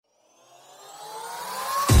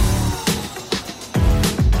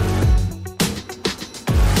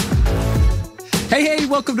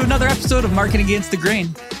welcome to another episode of Marketing Against the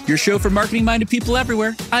Grain, your show for marketing-minded people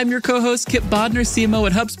everywhere. I'm your co-host, Kip Bodnar, CMO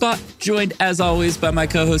at HubSpot, joined as always by my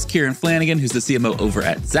co-host, Kieran Flanagan, who's the CMO over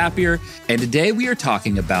at Zapier. And today we are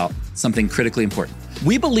talking about something critically important.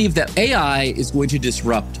 We believe that AI is going to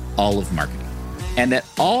disrupt all of marketing, and that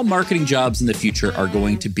all marketing jobs in the future are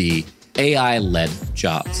going to be AI-led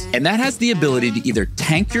jobs. And that has the ability to either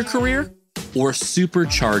tank your career or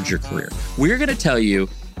supercharge your career. We're going to tell you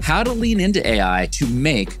how to lean into AI to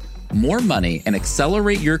make more money and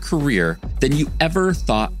accelerate your career than you ever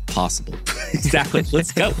thought possible. Exactly.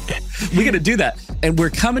 Let's go. We're going to do that. And we're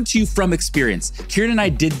coming to you from experience. Kieran and I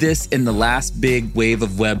did this in the last big wave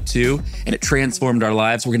of Web 2, and it transformed our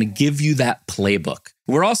lives. We're going to give you that playbook.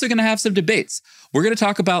 We're also going to have some debates. We're going to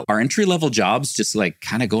talk about our entry-level jobs just like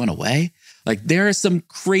kind of going away. Like there are some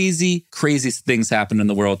crazy things happening in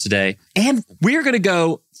the world today. And we're going to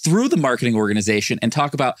go through the marketing organization and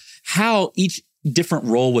talk about how each different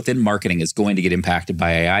role within marketing is going to get impacted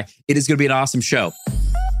by AI. It is going to be an awesome show.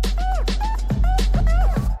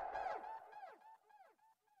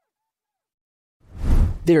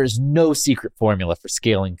 There is no secret formula for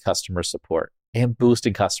scaling customer support and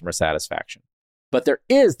boosting customer satisfaction. But there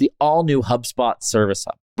is the all-new HubSpot Service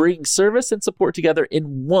Hub, bringing service and support together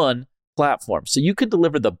in one platform so you can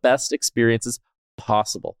deliver the best experiences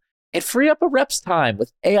possible and free up a rep's time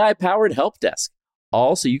with AI-powered help desk,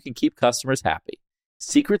 all so you can keep customers happy.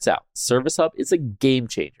 Secrets out. Service Hub is a game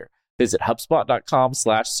changer. Visit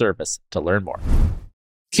HubSpot.com/service to learn more.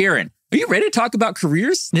 Kieran, are you ready to talk about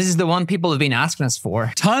careers? This is the one people have been asking us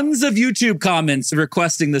for. Tons of YouTube comments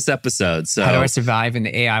requesting this episode. So how do I survive in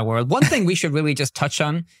the AI world? One thing we should really just touch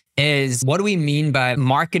on is what do we mean by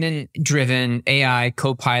marketing-driven AI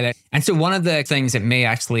copilot? And so one of the things that may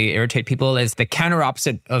actually irritate people is the counter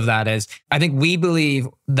opposite of that is, I think we believe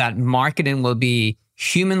that marketing will be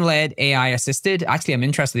human-led, AI-assisted. Actually, I'm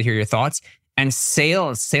interested to hear your thoughts. And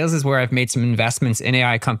sales is where I've made some investments in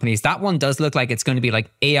AI companies. That one does look like it's going to be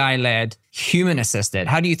like AI-led, human-assisted.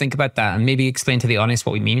 How do you think about that? And maybe explain to the audience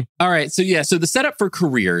what we mean. All right. So the setup for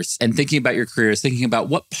careers and thinking about your careers, thinking about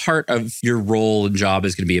what part of your role and job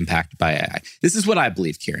is going to be impacted by AI. This is what I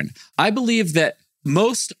believe, Kieran. I believe that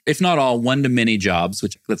most, if not all, one-to-many jobs,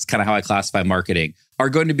 which that's kind of how I classify marketing, are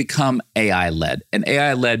going to become AI-led. And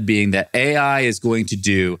AI-led being that AI is going to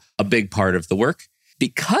do a big part of the work.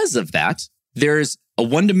 Because of that, there's a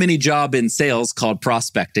one-to-many job in sales called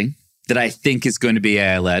prospecting that I think is going to be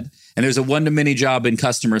AI-led. And there's a one-to-many job in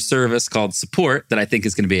customer service called support that I think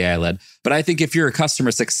is going to be AI-led. But I think if you're a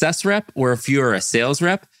customer success rep or if you're a sales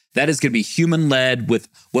rep, that is going to be human-led with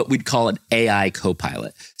what we'd call an AI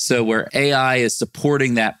copilot. So where AI is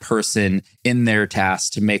supporting that person in their tasks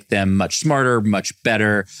to make them much smarter, much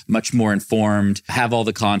better, much more informed, have all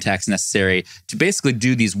the context necessary to basically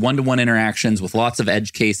do these one-to-one interactions with lots of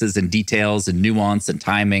edge cases and details and nuance and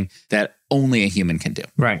timing that only a human can do.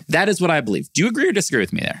 Right. That is what I believe. Do you agree or disagree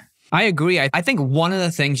with me there? I agree. I think one of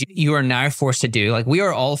the things you are now forced to do, like we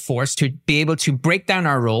are all forced to be able to break down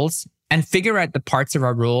our roles and figure out the parts of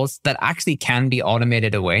our roles that actually can be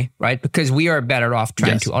automated away, right? Because we are better off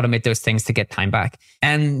trying to automate those things to get time back.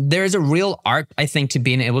 And there's a real art, I think, to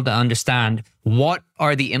being able to understand what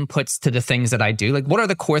are the inputs to the things that I do? Like, what are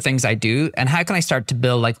the core things I do? And how can I start to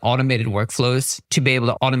build like automated workflows to be able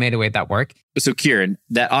to automate away that work? So Kieran,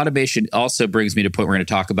 that automation also brings me to a point we're going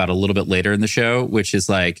to talk about a little bit later in the show, which is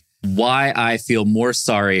like why I feel more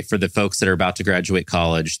sorry for the folks that are about to graduate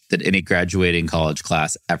college than any graduating college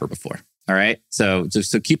class ever before. All right. So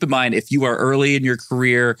keep in mind, if you are early in your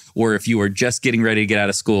career or if you are just getting ready to get out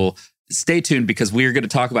of school, stay tuned because we are going to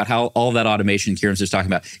talk about how all that automation Kieran's just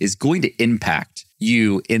talking about is going to impact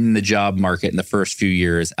you in the job market in the first few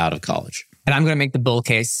years out of college. And I'm going to make the bull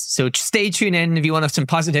case. So stay tuned in if you want some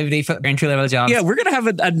positivity for entry-level jobs. Yeah, we're going to have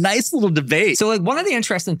a nice little debate. So like one of the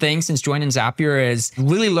interesting things since joining Zapier is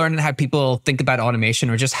really learning how people think about automation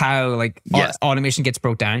or just how like automation gets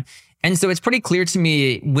broke down. And so it's pretty clear to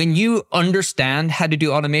me when you understand how to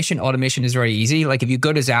do automation, automation is very easy. Like if you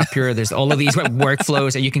go to Zapier, there's all of these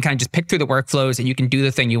workflows and you can kind of just pick through the workflows and you can do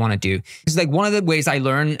the thing you want to do. It's like one of the ways I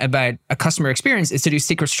learn about a customer experience is to do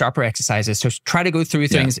secret shopper exercises. So try to go through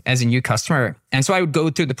things as a new customer. And so I would go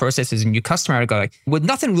through the process as a new customer. I would go like, with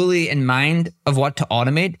nothing really in mind of what to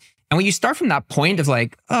automate. And when you start from that point of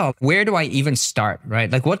like, oh, where do I even start,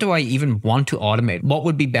 right? Like, what do I even want to automate? What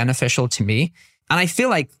would be beneficial to me? And I feel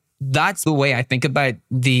like that's the way I think about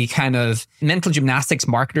the kind of mental gymnastics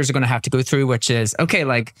marketers are going to have to go through, which is, okay,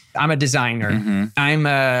 like I'm a designer, I'm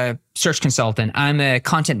a search consultant, I'm a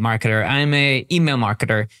content marketer, I'm a email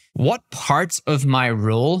marketer. What parts of my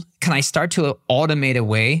role can I start to automate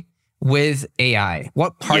away with AI?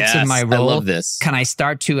 What parts of my role can I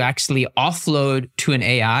start to actually offload to an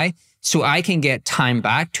AI so I can get time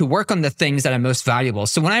back to work on the things that are most valuable?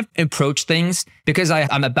 So when I approach things, because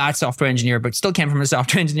I'm a bad software engineer, but still came from a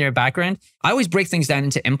software engineer background, I always break things down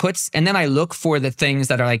into inputs. And then I look for the things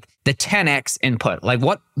that are like the 10x input. Like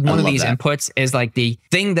what one of these inputs is like the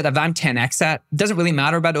thing that if I'm 10x at, it doesn't really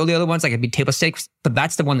matter about all the other ones. Like it'd be table stakes, but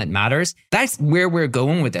that's the one that matters. That's where we're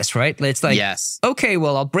going with this, right? It's like, okay,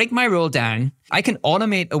 well, I'll break my role down. I can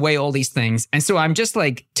automate away all these things. And so I'm just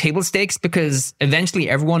like table stakes because eventually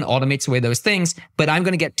everyone automates away those things, but I'm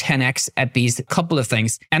going to get 10x at these couple of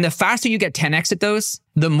things. And the faster you get 10x at those,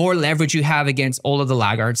 the more leverage you have against all of the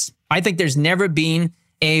laggards. I think there's never been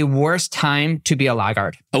a worse time to be a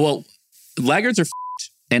laggard. Oh, well, laggards are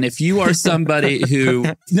and if you are somebody who,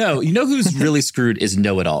 no, you know who's really screwed is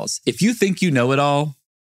know-it-alls. If you think you know it all,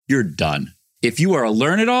 you're done. If you are a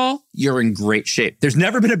learn-it-all, you're in great shape. There's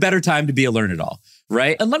never been a better time to be a learn-it-all,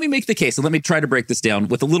 right? And let me make the case, and let me try to break this down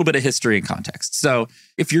with a little bit of history and context. So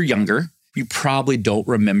if you're younger, you probably don't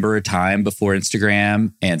remember a time before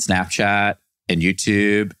Instagram and Snapchat and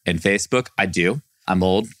YouTube and Facebook. I do. I'm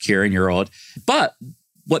old. Kieran, you're old. But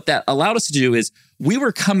what that allowed us to do is we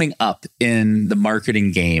were coming up in the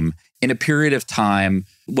marketing game in a period of time,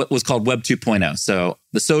 what was called Web 2.0. So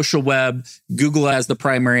the social web, Google as the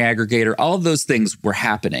primary aggregator, all of those things were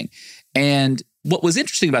happening. And what was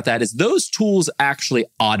interesting about that is those tools actually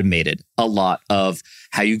automated a lot of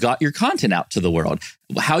how you got your content out to the world,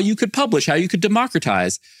 how you could publish, how you could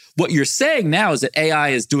democratize. What you're saying now is that AI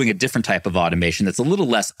is doing a different type of automation that's a little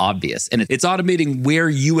less obvious. And it's automating where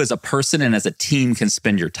you as a person and as a team can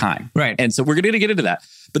spend your time. Right. And so we're going to get into that.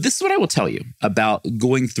 But this is what I will tell you about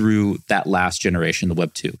going through that last generation, the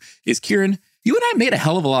Web 2, is Kieran, you and I made a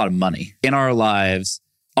hell of a lot of money in our lives,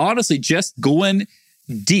 honestly, just going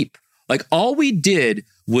deep. Like all we did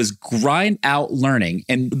was grind out learning.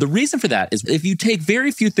 And the reason for that is if you take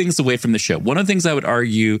very few things away from the show, one of the things I would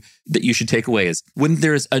argue that you should take away is when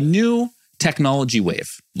there's a new technology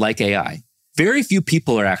wave like AI, very few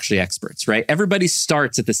people are actually experts, right? Everybody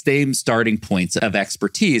starts at the same starting points of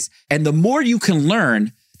expertise. And the more you can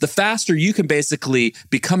learn, the faster you can basically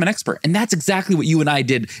become an expert. And that's exactly what you and I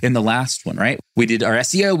did in the last one, right? We did our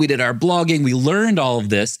SEO, we did our blogging, we learned all of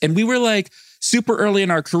this. And we were like super early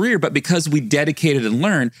in our career, but because we dedicated and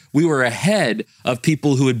learned, we were ahead of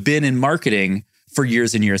people who had been in marketing for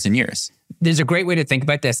years and years and years. There's a great way to think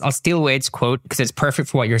about this. I'll steal Wade's quote because it's perfect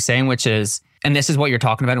for what you're saying, which is, and this is what you're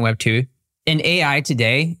talking about in Web 2. In AI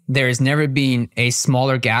today, there has never been a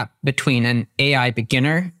smaller gap between an AI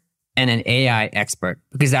beginner and an AI expert,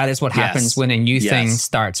 because that is what happens when a new thing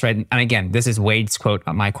starts, right? And again, this is Wade's quote,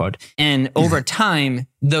 not my quote. And over time,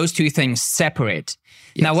 those two things separate.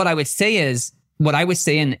 Yes. Now, what I would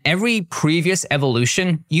say in every previous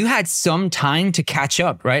evolution, you had some time to catch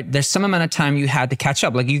up, right? There's some amount of time you had to catch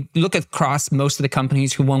up. Like you look across most of the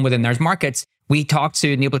companies who won within their markets. We talked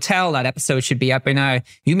to Neil Patel. That episode should be up by now.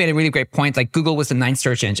 You made a really great point. Like Google was the 9th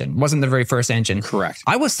search engine, wasn't the very first engine. Correct.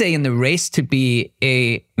 I will say in the race to be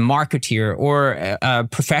a marketeer or a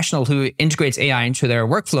professional who integrates AI into their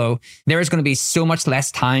workflow, there is going to be so much less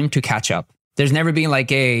time to catch up. There's never been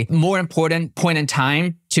like a more important point in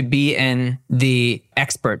time to be in the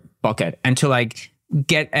expert bucket and to like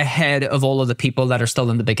get ahead of all of the people that are still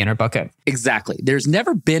in the beginner bucket. Exactly. There's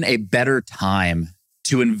never been a better time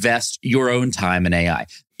to invest your own time in AI.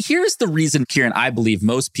 Here's the reason, Kieran, I believe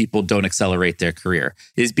most people don't accelerate their career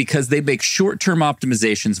is because they make short-term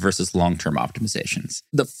optimizations versus long-term optimizations.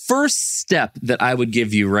 The first step that I would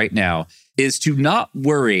give you right now is to not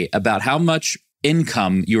worry about how much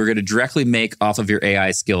income you are going to directly make off of your AI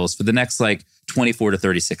skills for the next 24 to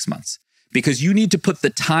 36 months. Because you need to put the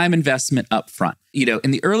time investment up front. You know,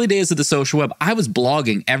 in the early days of the social web, I was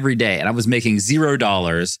blogging every day and I was making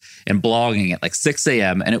 $0 and blogging at 6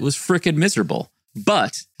 a.m. and it was freaking miserable.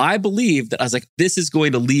 But I believed that I was like, this is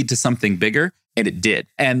going to lead to something bigger. And it did.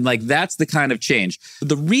 And that's the kind of change.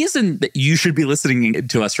 The reason that you should be listening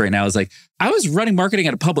to us right now is I was running marketing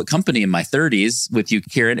at a public company in my 30s with you,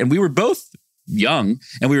 Kieran, and we were both young.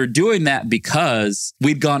 And we were doing that because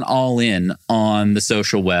we'd gone all in on the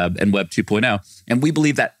social web and Web 2.0. And we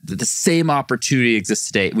believe that the same opportunity exists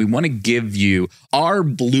today. We want to give you our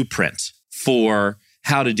blueprint for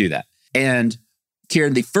how to do that. And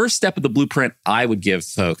Kieran, the first step of the blueprint I would give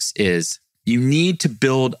folks is you need to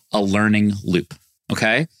build a learning loop.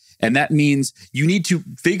 Okay. And that means you need to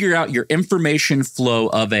figure out your information flow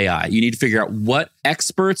of AI. You need to figure out what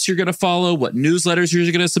experts you're going to follow, what newsletters you're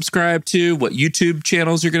going to subscribe to, what YouTube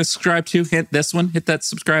channels you're going to subscribe to. Hit this one, hit that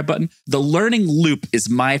subscribe button. The learning loop is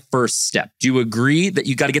my first step. Do you agree that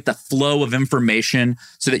you got to get the flow of information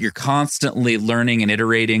so that you're constantly learning and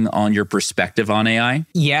iterating on your perspective on AI?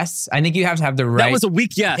 Yes. I think you have to have the right... That was a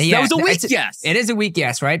weak yes. Yeah, that was a weak yes. It is a weak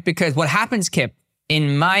yes, right? Because what happens, Kip,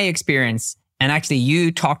 in my experience... And actually,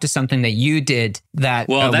 you talked to something that you did that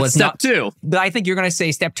that's was step 2. But I think you're going to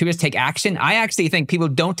say step 2 is take action. I actually think people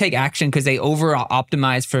don't take action because they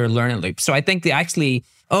over-optimize for learning loops. So I think they actually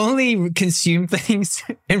only consume things,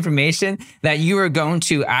 information that you are going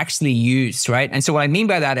to actually use, right? And so what I mean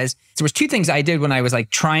by that is there was 2 things I did when I was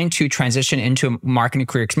like trying to transition into a marketing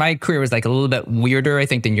career. Because my career was like a little bit weirder, I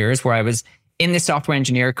think, than yours, where I was in the software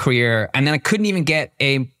engineer career and then I couldn't even get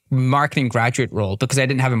a marketing graduate role because I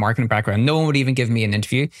didn't have a marketing background. No one would even give me an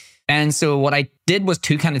interview. And so what I did was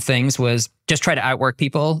 2 kind of things was just try to outwork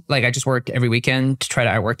people. Like I just worked every weekend to try to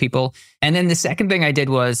outwork people. And then the second thing I did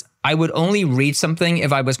was I would only read something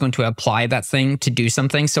if I was going to apply that thing to do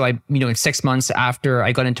something. So I, in 6 months after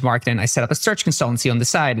I got into marketing, I set up a search consultancy on the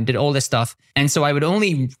side and did all this stuff. And so I would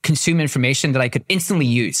only consume information that I could instantly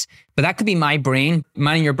use. But that could be my brain.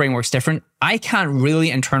 Mine and your brain works different. I can't really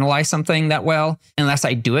internalize something that well unless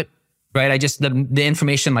I do it. Right. I just, the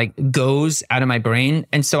information like goes out of my brain.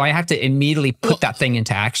 And so I have to immediately put that thing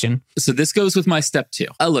into action. So this goes with my step 2.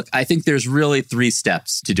 Look, I think there's really 3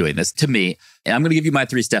 steps to doing this to me. And I'm going to give you my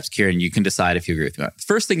 3 steps, Kieran. You can decide if you agree with me.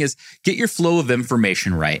 First thing is get your flow of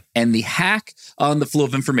information right. And the hack on the flow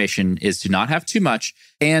of information is to not have too much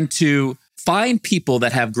and to find people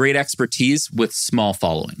that have great expertise with small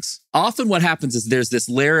followings. Often what happens is there's this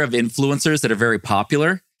layer of influencers that are very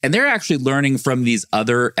popular. And they're actually learning from these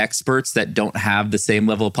other experts that don't have the same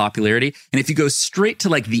level of popularity. And if you go straight to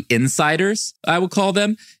like the insiders, I would call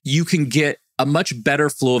them, you can get a much better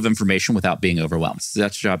flow of information without being overwhelmed. So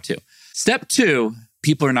that's job 2. Step 2,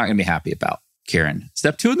 people are not going to be happy about, Kieran.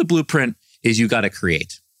 Step 2 in the blueprint is you got to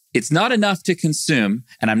create. It's not enough to consume.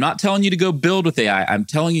 And I'm not telling you to go build with AI. I'm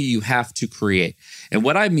telling you have to create. And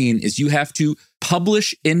what I mean is you have to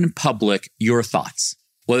publish in public your thoughts.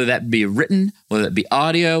 Whether that be written, whether it be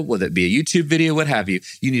audio, whether it be a YouTube video, what have you,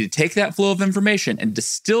 you need to take that flow of information and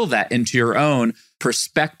distill that into your own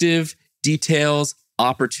perspective, details,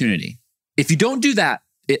 opportunity. If you don't do that,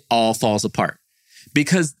 it all falls apart.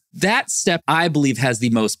 Because that step, I believe, has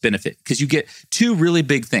the most benefit because you get 2 really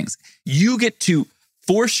big things. You get to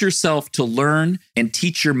force yourself to learn and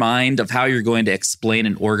teach your mind of how you're going to explain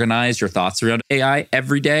and organize your thoughts around AI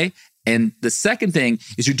every day. And the second thing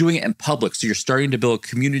is you're doing it in public. So you're starting to build a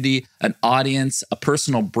community, an audience, a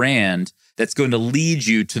personal brand that's going to lead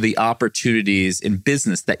you to the opportunities in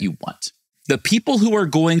business that you want. The people who are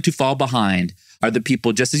going to fall behind are the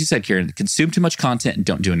people, just as you said, Kieran, that consume too much content and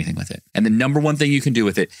don't do anything with it. And the number one thing you can do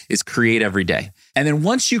with it is create every day. And then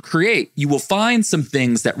once you create, you will find some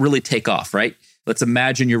things that really take off, right? Let's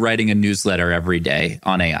imagine you're writing a newsletter every day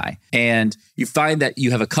on AI and you find that you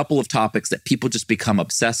have a couple of topics that people just become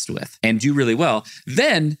obsessed with and do really well.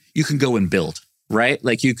 Then you can go and build, right?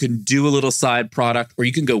 Like you can do a little side product or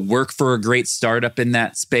you can go work for a great startup in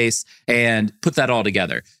that space and put that all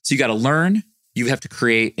together. So you got to learn, you have to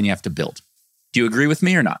create, and you have to build. Do you agree with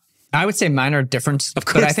me or not? I would say mine are different, of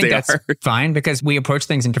course, but I think that's fine because we approach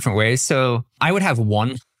things in different ways. So I would have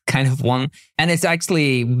one. And it's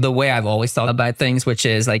actually the way I've always thought about things, which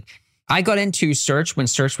is like, I got into search when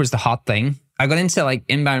search was the hot thing. I got into like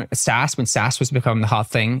inbound SaaS when SaaS was becoming the hot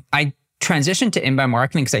thing. I transitioned to inbound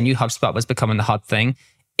marketing because I knew HubSpot was becoming the hot thing.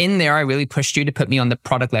 In there, I really pushed you to put me on the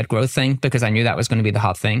product-led growth thing because I knew that was going to be the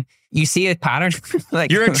hot thing. You see a pattern?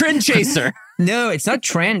 Like you're a trend chaser. No, it's not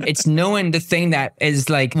trend. It's knowing the thing that is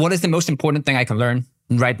like, what is the most important thing I can learn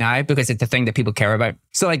right now because it's the thing that people care about.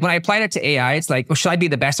 So like when I applied it to AI, it's like, well, should I be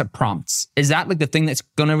the best at prompts? Is that like the thing that's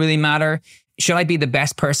going to really matter? Should I be the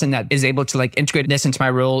best person that is able to like integrate this into my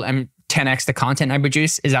role and 10x the content I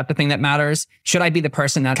produce? Is that the thing that matters? Should I be the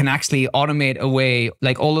person that can actually automate away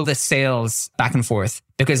like all of the sales back and forth?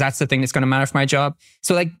 Because that's the thing that's going to matter for my job.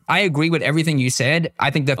 So like, I agree with everything you said.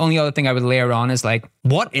 I think the only other thing I would layer on is like,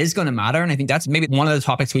 what is going to matter? And I think that's maybe one of the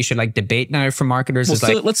topics we should like debate now for marketers. Well,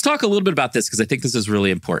 so let's talk a little bit about this because I think this is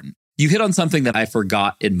really important. You hit on something that I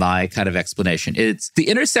forgot in my kind of explanation. It's the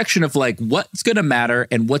intersection of like, what's going to matter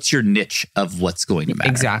and what's your niche of what's going to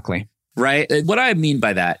matter. Exactly. Right? And what I mean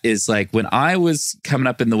by that is like when I was coming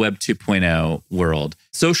up in the Web 2.0 world,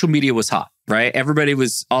 social media was hot. right? Everybody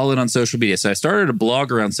was all in on social media. So I started a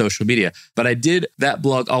blog around social media, but I did that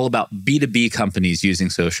blog all about B2B companies using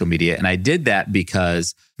social media. And I did that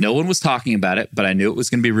because no one was talking about it, but I knew it was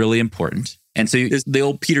going to be really important. And so there's the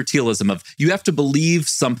old Peter Thielism of you have to believe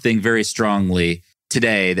something very strongly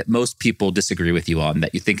today that most people disagree with you on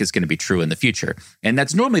that you think is going to be true in the future. And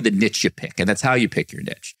that's normally the niche you pick, and that's how you pick your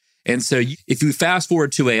niche. And so if you fast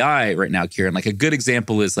forward to AI right now, Kieran, like a good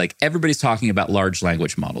example is like everybody's talking about large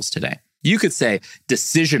language models today. You could say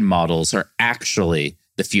decision models are actually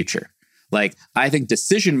the future. Like I think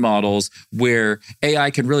decision models where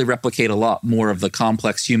AI can really replicate a lot more of the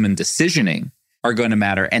complex human decisioning are going to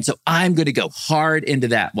matter. And so I'm going to go hard into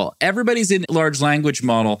that. Well, everybody's in large language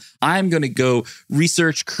model. I'm going to go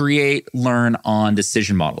research, create, learn on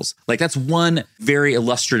decision models. Like that's one very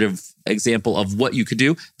illustrative example of what you could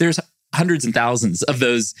do. There's hundreds and thousands of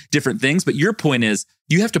those different things. But your point is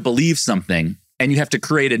you have to believe something and you have to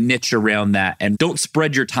create a niche around that and don't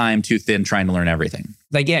spread your time too thin trying to learn everything.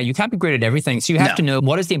 Like, yeah, you can't be great at everything. So you have to know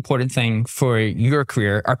what is the important thing for your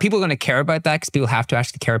career. Are people going to care about that? Because people have to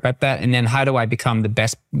actually care about that. And then how do I become the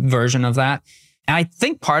best version of that? And I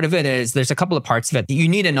think part of it is there's a couple of parts of it. You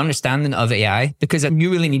need an understanding of AI because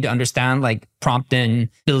you really need to understand like prompting,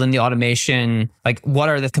 building the automation, like what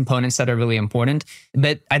are the components that are really important.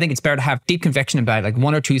 But I think it's better to have deep conviction about like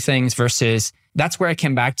one or two things versus that's where I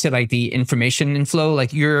came back to like the information inflow.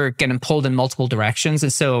 Like you're getting pulled in multiple directions.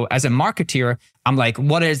 And so as a marketeer, I'm like,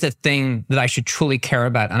 what is the thing that I should truly care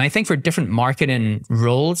about? And I think for different marketing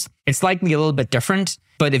roles, it's likely a little bit different.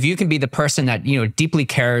 But if you can be the person that, you know, deeply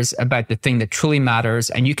cares about the thing that truly matters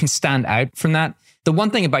and you can stand out from that. The one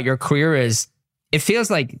thing about your career is it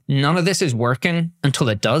feels like none of this is working until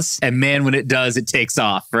it does. And man, when it does, it takes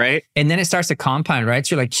off, right? And then it starts to compound, right?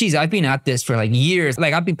 So you're like, geez, I've been at this for like years.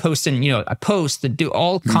 Like I've been posting, you know, I post, do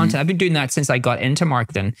all content. I've been doing that since I got into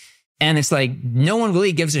marketing. And it's like, no one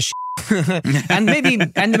really gives a shit. and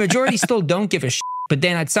the majority still don't give a shit. But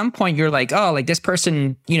then at some point you're like, oh, like this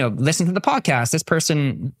person, you know, listened to the podcast. This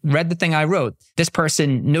person read the thing I wrote. This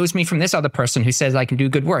person knows me from this other person who says I can do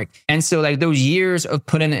good work. And so like those years of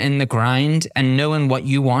putting in the grind and knowing what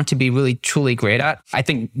you want to be really, truly great at, I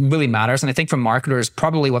think really matters. And I think for marketers,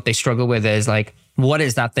 probably what they struggle with is like, what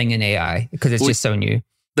is that thing in AI? Because it's just so new.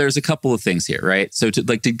 There's a couple of things here, right? So to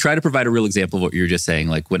try to provide a real example of what you were just saying,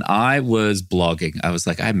 like when I was blogging, I was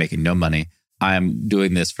like, I'm making no money. I'm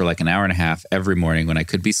doing this for like an hour and a half every morning when I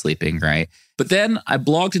could be sleeping, right? But then I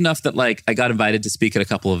blogged enough that like I got invited to speak at a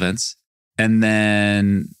couple events. And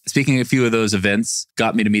then speaking at a few of those events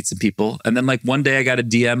got me to meet some people. And then like one day I got a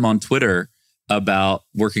DM on Twitter about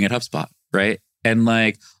working at HubSpot, right? And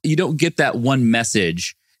like you don't get that one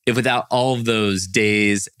message without all of those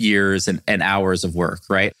days, years, and hours of work,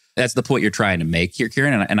 right? That's the point you're trying to make here,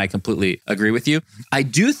 Kieran. And I completely agree with you. I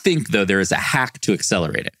do think, though, there is a hack to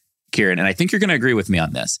accelerate it, Kieran. And I think you're going to agree with me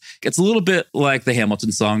on this. It's a little bit like the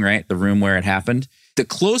Hamilton song, right? The room where it happened. The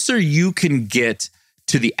closer you can get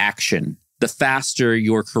to the action, the faster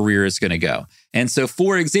your career is going to go. And so,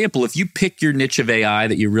 for example, if you pick your niche of AI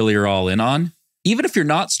that you really are all in on, even if you're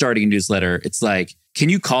not starting a newsletter, it's like, can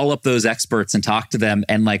you call up those experts and talk to them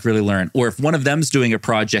and like really learn? Or if one of them's doing a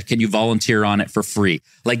project, can you volunteer on it for free?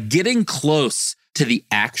 Like getting close to the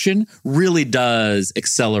action really does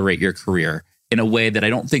accelerate your career in a way that I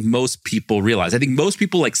don't think most people realize. I think most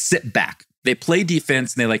people like sit back. They play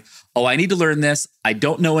defense and they're like, oh, I need to learn this. I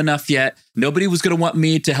don't know enough yet. Nobody was going to want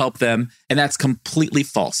me to help them. And that's completely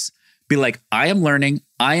false. Be like, I am learning.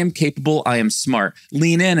 I am capable. I am smart.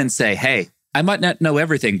 Lean in and say, hey, I might not know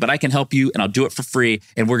everything, but I can help you and I'll do it for free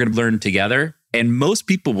and we're going to learn together. And most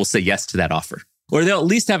people will say yes to that offer. Or they'll at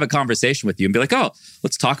least have a conversation with you and be like, oh,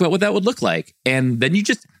 let's talk about what that would look like. And then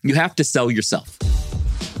you have to sell yourself.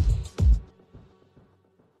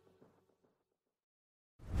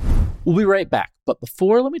 We'll be right back. But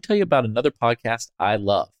before, let me tell you about another podcast I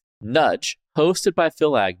love. Nudge, hosted by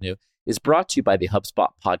Phil Agnew, is brought to you by the HubSpot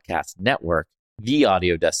Podcast Network, the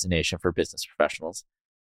audio destination for business professionals.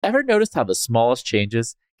 Ever noticed how the smallest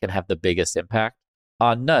changes can have the biggest impact?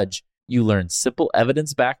 On Nudge, you learn simple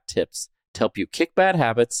evidence-backed tips to help you kick bad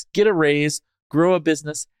habits, get a raise, grow a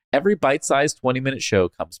business. Every bite-sized 20-minute show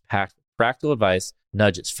comes packed with practical advice.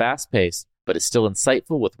 Nudge is fast-paced, but is still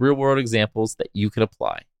insightful with real-world examples that you can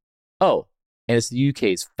apply. Oh, and it's the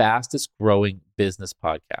UK's fastest-growing business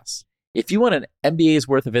podcast. If you want an MBA's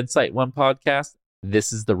worth of insight in one podcast,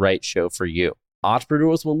 this is the right show for you.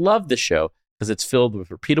 Entrepreneurs will love the show because it's filled with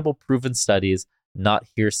repeatable, proven studies, not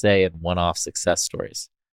hearsay and one-off success stories.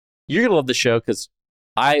 You're going to love the show because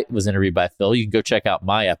I was interviewed by Phil. You can go check out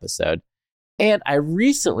my episode. And I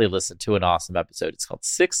recently listened to an awesome episode. It's called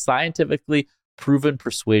 6 Scientifically proven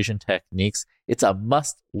persuasion techniques. It's a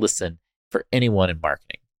must listen for anyone in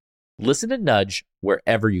marketing. Listen to Nudge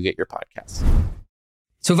wherever you get your podcasts.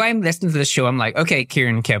 So if I'm listening to this show, I'm like, okay,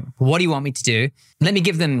 Kieran, Kip, what do you want me to do? Let me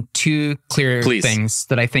give them two clear things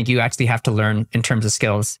that I think you actually have to learn in terms of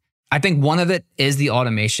skills. I think one of it is the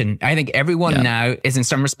automation. I think everyone now is in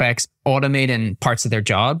some respects automating parts of their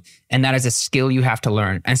job, and that is a skill you have to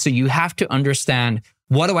learn. And so you have to understand,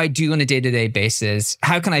 what do I do on a day-to-day basis?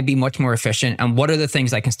 How can I be much more efficient? And what are the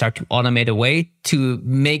things I can start to automate away to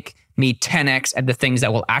make me 10x at the things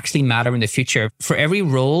that will actually matter in the future? For every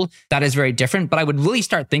role, that is very different, but I would really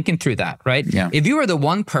start thinking through that, right? Yeah. If you are the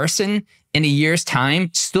one person in a year's time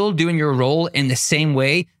still doing your role in the same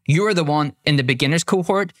way, you are the one in the beginners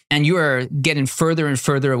cohort, and you are getting further and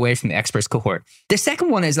further away from the experts cohort. The second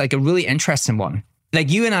one is like a really interesting one. Like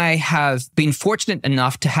you and I have been fortunate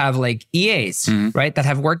enough to have like EAs, right? That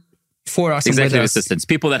have worked for us. Executive assistants,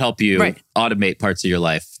 people that help you automate parts of your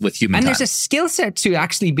life with human time. And there's a skill set to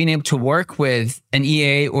actually being able to work with an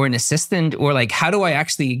EA or an assistant, or like, how do I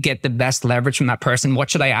actually get the best leverage from that person? What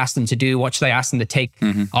should I ask them to do? What should I ask them to take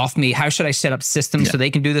off me? How should I set up systems so they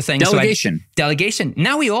can do the things? Delegation.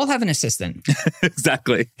 Now we all have an assistant.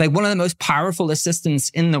 Exactly. Like one of the most powerful assistants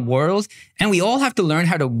in the world. And we all have to learn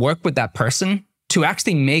how to work with that person to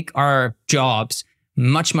actually make our jobs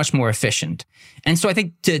much, much more efficient. And so I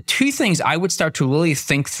think the two things I would start to really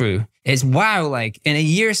think through is, wow, like in a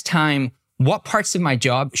year's time, what parts of my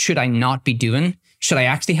job should I not be doing? Should I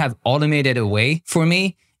actually have automated away for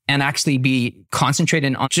me and actually be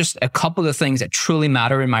concentrating on just a couple of things that truly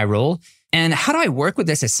matter in my role? And how do I work with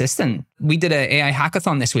this assistant? We did an AI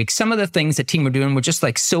hackathon this week. Some of the things the team were doing were just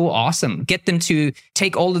like so awesome. Get them to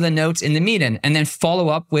take all of the notes in the meeting and then follow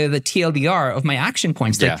up with a TLDR of my action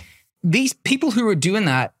points. Yeah. Like, these people who are doing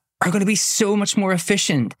that are going to be so much more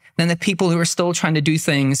efficient than the people who are still trying to do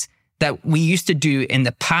things that we used to do in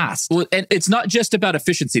the past. Well, and it's not just about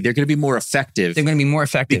efficiency. They're going to be more effective. They're going to be more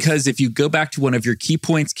effective. Because if you go back to one of your key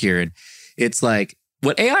points, Kieran, it's like,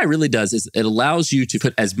 what AI really does is it allows you to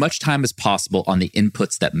put as much time as possible on the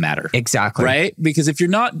inputs that matter. Exactly. Right? Because if you're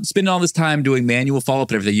not spending all this time doing manual follow-up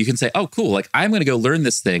and everything, you can say, oh, cool, like I'm going to go learn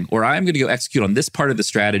this thing, or I'm going to go execute on this part of the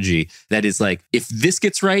strategy that is like, if this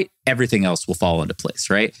gets right, everything else will fall into place,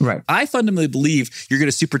 right? Right. I fundamentally believe you're going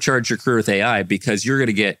to supercharge your career with AI because you're going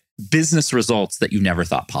to get business results that you never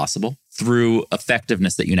thought possible through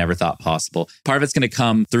effectiveness that you never thought possible. Part of it's going to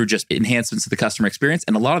come through just enhancements to the customer experience.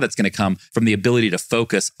 And a lot of that's going to come from the ability to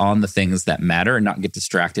focus on the things that matter and not get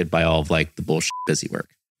distracted by all of like the bullshit busy work.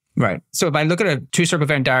 Right. So if I look at a two-circle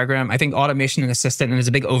Venn diagram, I think automation and assistant, and there's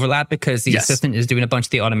a big overlap because the assistant is doing a bunch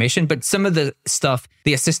of the automation, but some of the stuff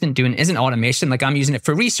the assistant doing isn't automation. Like I'm using it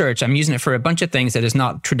for research. I'm using it for a bunch of things that is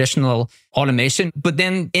not traditional automation. But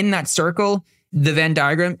then in that circle, the Venn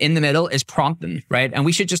diagram in the middle is prompting, right? And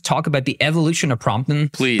we should just talk about the evolution of prompting.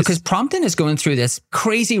 Please. Because prompting is going through this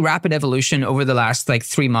crazy rapid evolution over the last like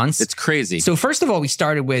 3 months. It's crazy. So first of all, we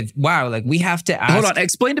started with, wow, like we have to ask... Hold on,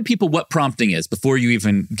 explain to people what prompting is before you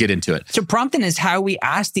even get into it. So prompting is how we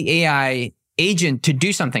ask the AI agent to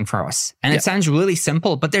do something for us. And it sounds really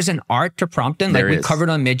simple, but there's an art to prompting. Like we covered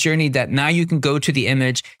on Midjourney, that now you can go to the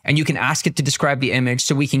image and you can ask it to describe the image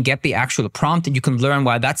so we can get the actual prompt and you can learn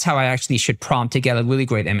why that's how I actually should prompt to get a really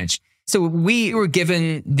great image. So we were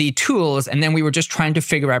given the tools and then we were just trying to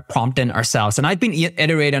figure out prompting ourselves. And I've been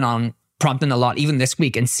iterating on prompting a lot, even this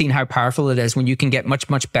week, and seeing how powerful it is when you can get much,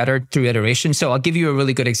 much better through iteration. So I'll give you a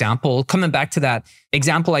really good example. Coming back to that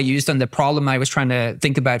example I used on the problem I was trying to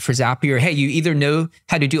think about for Zapier. Hey, you either know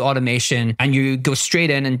how to do automation and you go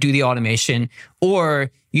straight in and do the automation,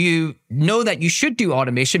 or you know that you should do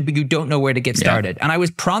automation, but you don't know where to get started. And I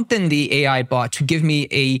was prompting the AI bot to give me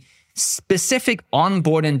a specific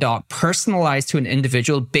onboarding doc personalized to an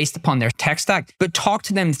individual based upon their tech stack, but talk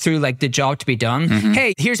to them through like the job to be done.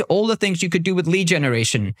 Hey, here's all the things you could do with lead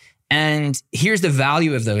generation. And here's the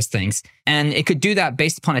value of those things. And it could do that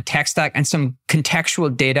based upon a tech stack and some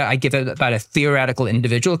contextual data I give it about a theoretical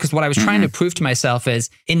individual. Because what I was trying to prove to myself is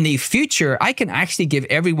in the future, I can actually give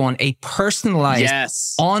everyone a personalized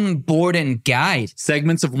onboarding guide.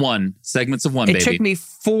 Segments of one, baby. It took me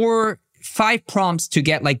 5 prompts to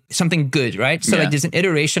get like something good, right? So like there's an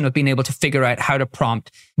iteration of being able to figure out how to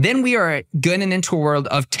prompt. Then we are going into a world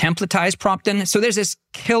of templatized prompting. So there's this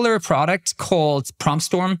killer product called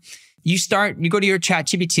PromptStorm. You go to your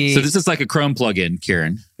ChatGPT. So this is like a Chrome plugin,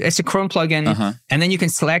 Kieran. It's a Chrome plugin. And then you can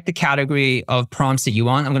select the category of prompts that you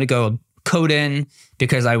want. I'm going to go coding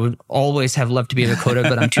because I would always have loved to be a coder,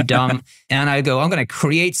 but I'm too dumb. And I'm going to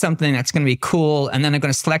create something that's going to be cool. And then I'm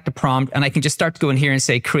going to select a prompt and I can just start to go in here and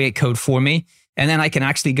say, create code for me. And then I can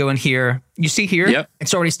actually go in here. You see here, Yep.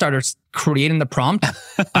 It's already started creating the prompt.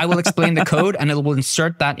 I will explain the code and it will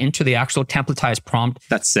insert that into the actual templatized prompt.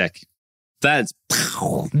 That's sick. That's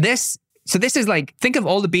This is like, think of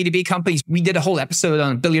all the B2B companies. We did a whole episode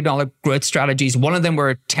on $1 billion growth strategies. One of them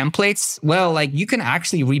were templates. Well, like you can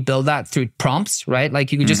actually rebuild that through prompts, right?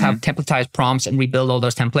 Like you can just have templatized prompts and rebuild all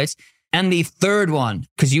those templates. And the third one,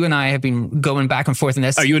 because you and I have been going back and forth in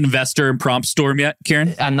this. Are you an investor in PromptStorm yet,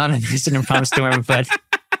 Kieran? I'm not invested in PromptStorm, but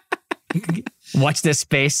watch this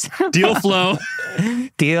space. Deal flow.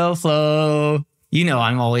 Deal flow. You know,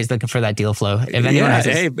 I'm always looking for that deal flow. If anyone has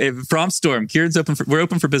hey, PromptStorm. Kieran's we're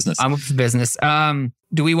open for business. I'm open for business.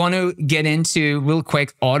 Do we want to get into real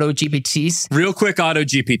quick auto GPTs? Real quick auto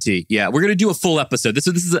GPT. Yeah, we're going to do a full episode. This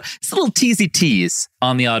is a little teasy tease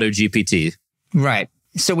on the auto GPT. Right.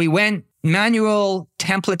 So we went manual,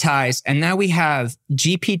 templatized, and now we have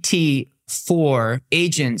GPT-4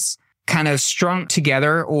 agents kind of strung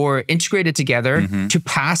together or integrated together to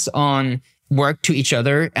pass on work to each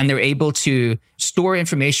other, and they're able to store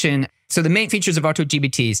information. So the main features of auto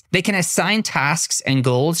GPTs, they can assign tasks and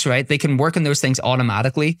goals, right? They can work on those things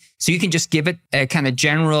automatically. So you can just give it a kind of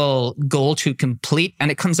general goal to complete,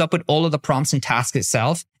 and it comes up with all of the prompts and tasks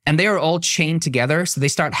itself. And they are all chained together. So they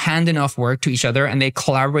start handing off work to each other and they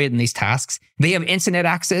collaborate in these tasks. They have internet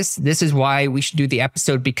access. This is why we should do the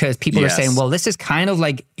episode, because people are saying, well, this is kind of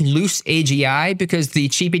like loose AGI because the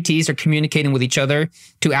GPTs are communicating with each other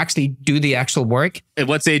to actually do the actual work. And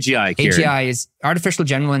what's AGI, Kieran? AGI is artificial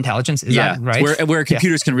general intelligence. Is that right? Where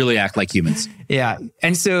computers can really act like humans. Yeah.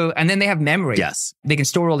 And then they have memory. Yes. They can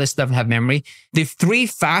store all this stuff and have memory. The 3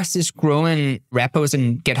 fastest growing repos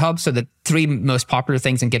in GitHub, so the 3 most popular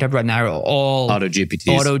things in GitHub right now are all auto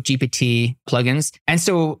GPT plugins. And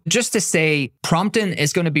so just to say, prompting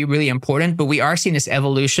is going to be really important, but we are seeing this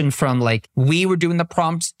evolution from like we were doing the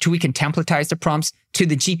prompts to we can templatize the prompts to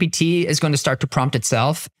the GPT is going to start to prompt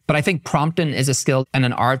itself. But I think prompting is a skill and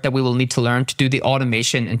an art that we will need to learn to do the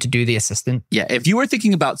automation and to do the assistant. Yeah. If you were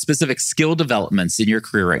thinking about specific skill developments in your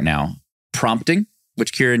career right now, prompting,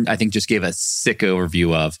 which Kieran, I think, just gave a sick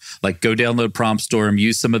overview of, like go download PromptStorm,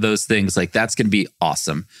 use some of those things. Like that's going to be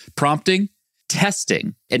awesome. Prompting,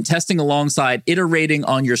 testing alongside iterating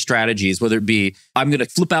on your strategies, whether it be, I'm going to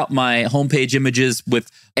flip out my homepage images with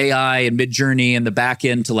AI and Midjourney and the back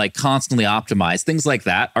end to like constantly optimize. Things like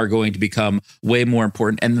that are going to become way more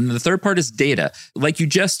important. And then the third part is data. Like you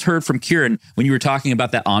just heard from Kieran when you were talking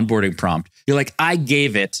about that onboarding prompt, you're like, I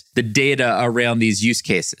gave it the data around these use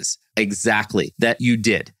cases. Exactly, that you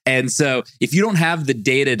did. And so if you don't have the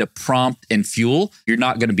data to prompt and fuel, you're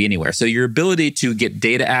not going to be anywhere. So your ability to get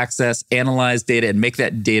data access, analyze data, and make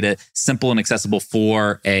that data simple and accessible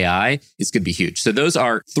for AI is going to be huge. So those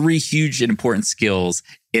are 3 huge and important skills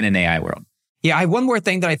in an AI world. Yeah, I have one more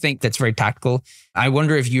thing that I think that's very tactical. I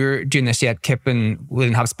wonder if you're doing this yet, Kip, and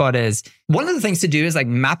within HubSpot is one of the things to do is like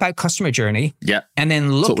map out customer journey. Yeah. And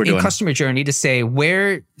then look in customer journey to say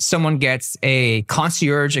where someone gets a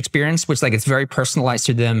concierge experience, which like it's very personalized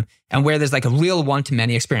to them, and where there's like a real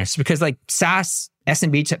one-to-many experience. Because like SaaS,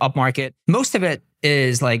 SMB to upmarket, most of it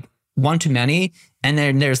is like one-to-many. And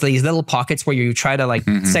then there's these little pockets where you try to like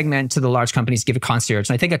segment to the large companies, give a concierge.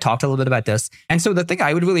 And I think I talked a little bit about this. And so the thing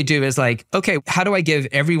I would really do is like, okay, how do I give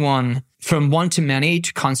everyone from one-to-many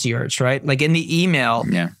to concierge, right? Like in the email,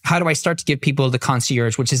 how do I start to give people the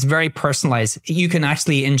concierge, which is very personalized? You can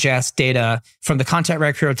actually ingest data from the content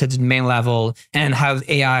record to the domain level and have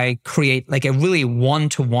AI create like a really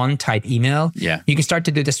one-to-one type email. Yeah. You can start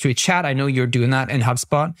to do this through chat. I know you're doing that in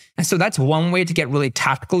HubSpot. And so that's one way to get really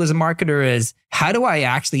tactical as a marketer is how do I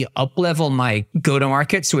actually up-level my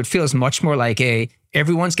go-to-market so it feels much more like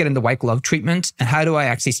everyone's getting the white glove treatment? And how do I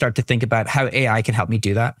actually start to think about how AI can help me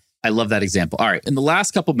do that? I love that example. All right. In the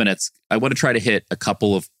last couple minutes, I want to try to hit a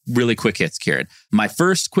couple of really quick hits, Kieran. My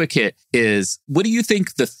first quick hit is, what do you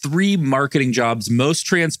think the 3 marketing jobs most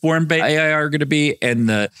transformed by AI are going to be and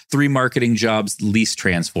the 3 marketing jobs least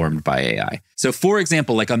transformed by AI? So for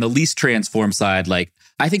example, like on the least transformed side, like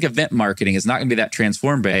I think event marketing is not going to be that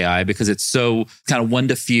transformed by AI because it's so kind of one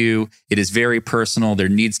to few. It is very personal. There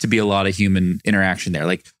needs to be a lot of human interaction there.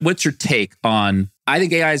 Like, what's your take on, I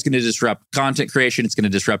think AI is going to disrupt content creation. It's going to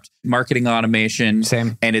disrupt marketing automation.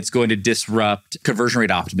 Same. And it's going to disrupt conversion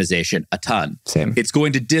rate optimization a ton. Same. It's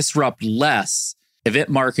going to disrupt less event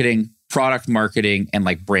marketing, product marketing, and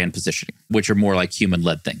like brand positioning, which are more like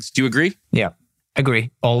human-led things. Do you agree? Yeah.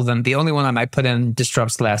 Agree. All of them. The only one I might put in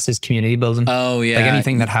disrupts less is community building. Oh, yeah. Like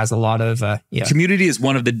anything that has a lot of, Community is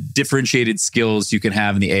one of the differentiated skills you can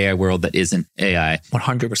have in the AI world that isn't AI.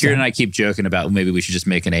 100%. Kieran and I keep joking about maybe we should just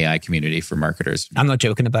make an AI community for marketers. I'm not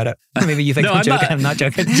joking about it. Maybe you think No, I'm joking. I'm not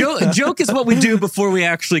joking. Joke is what we do before we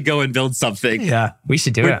actually go and build something. Yeah, we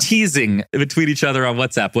should do We're it. teasing between each other on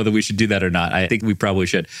WhatsApp whether we should do that or not. I think we probably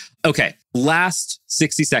should. Okay, last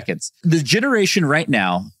 60 seconds. The generation right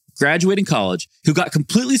now graduating college who got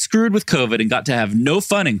completely screwed with COVID and got to have no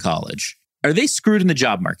fun in college, are they screwed in the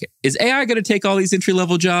job market? Is AI going to take all these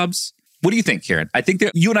entry-level jobs? What do you think, Kieran? I think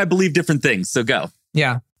that you and I believe different things, so go.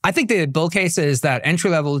 Yeah. I think the bull case is that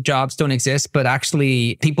entry-level jobs don't exist, but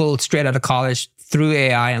actually people straight out of college through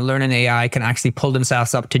AI and learning AI can actually pull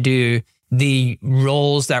themselves up to do the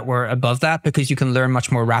roles that were above that because you can learn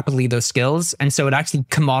much more rapidly those skills. And so it actually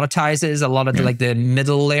commoditizes a lot of the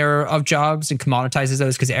middle layer of jobs and commoditizes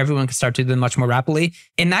those because everyone can start to do them much more rapidly.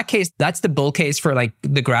 In that case, that's the bull case for like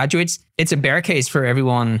the graduates. It's a bear case for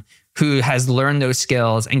everyone who has learned those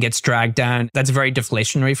skills and gets dragged down. That's very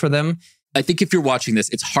deflationary for them. I think if you're watching this,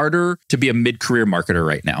 it's harder to be a mid-career marketer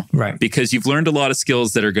right now. Right. Because you've learned a lot of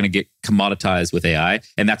skills that are going to get commoditized with AI.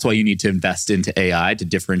 And that's why you need to invest into AI to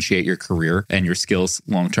differentiate your career and your skills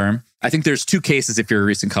long-term. I think there's two cases if you're a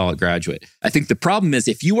recent college graduate. I think the problem is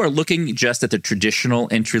if you are looking just at the traditional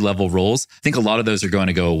entry-level roles, I think a lot of those are going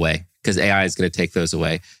to go away because AI is going to take those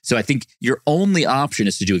away. So I think your only option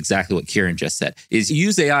is to do exactly what Kieran just said, is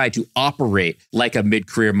use AI to operate like a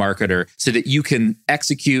mid-career marketer so that you can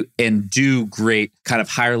execute and do great kind of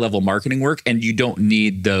higher level marketing work. And you don't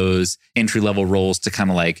need those entry-level roles to kind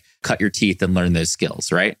of like cut your teeth and learn those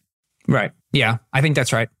skills, right? Right. Yeah, I think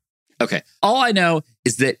that's right. Okay. All I know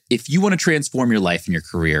is that if you want to transform your life and your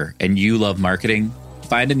career and you love marketing,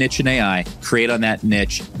 find a niche in AI, create on that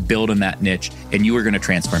niche, build on that niche, and you are going to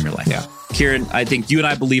transform your life. Yeah. Kieran, I think you and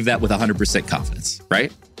I believe that with 100% confidence,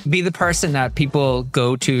 right? Be the person that people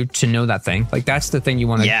go to know that thing. Like that's the thing you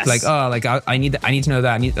want to like. Oh, like I need to know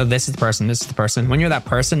that. This is the person. This is the person. When you're that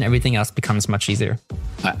person, everything else becomes much easier.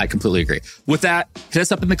 I completely agree. With that, hit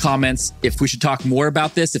us up in the comments if we should talk more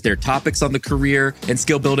about this. If there are topics on the career and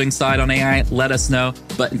skill building side on AI, let us know.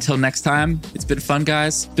 But until next time, it's been fun,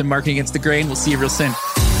 guys. It's been Marketing Against the Grain. We'll see you real soon.